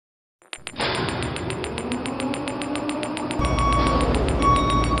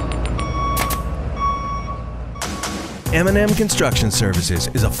M&M Construction Services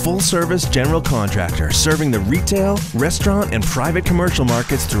is a full-service general contractor serving the retail, restaurant, and private commercial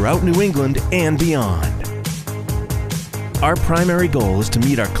markets throughout New England and beyond. Our primary goal is to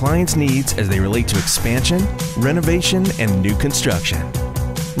meet our clients' needs as they relate to expansion, renovation, and new construction.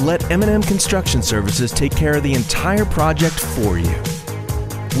 Let M&M Construction Services take care of the entire project for you.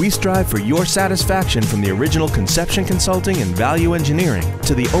 We strive for your satisfaction from the original conception consulting and value engineering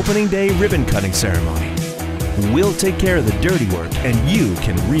to the opening day ribbon cutting ceremony. We'll take care of the dirty work and you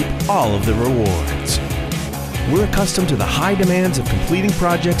can reap all of the rewards. We're accustomed to the high demands of completing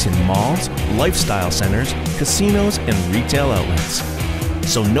projects in malls, lifestyle centers, casinos, and retail outlets.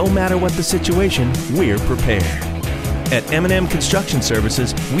 So no matter what the situation, we're prepared. At M&M Construction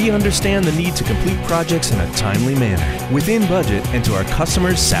Services, we understand the need to complete projects in a timely manner, within budget and to our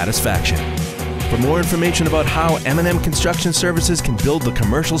customers' satisfaction. For more information about how M&M Construction Services can build the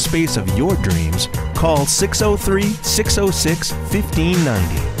commercial space of your dreams, call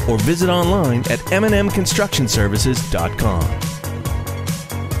 603-606-1590 or visit online at mnmconstructionservices.com.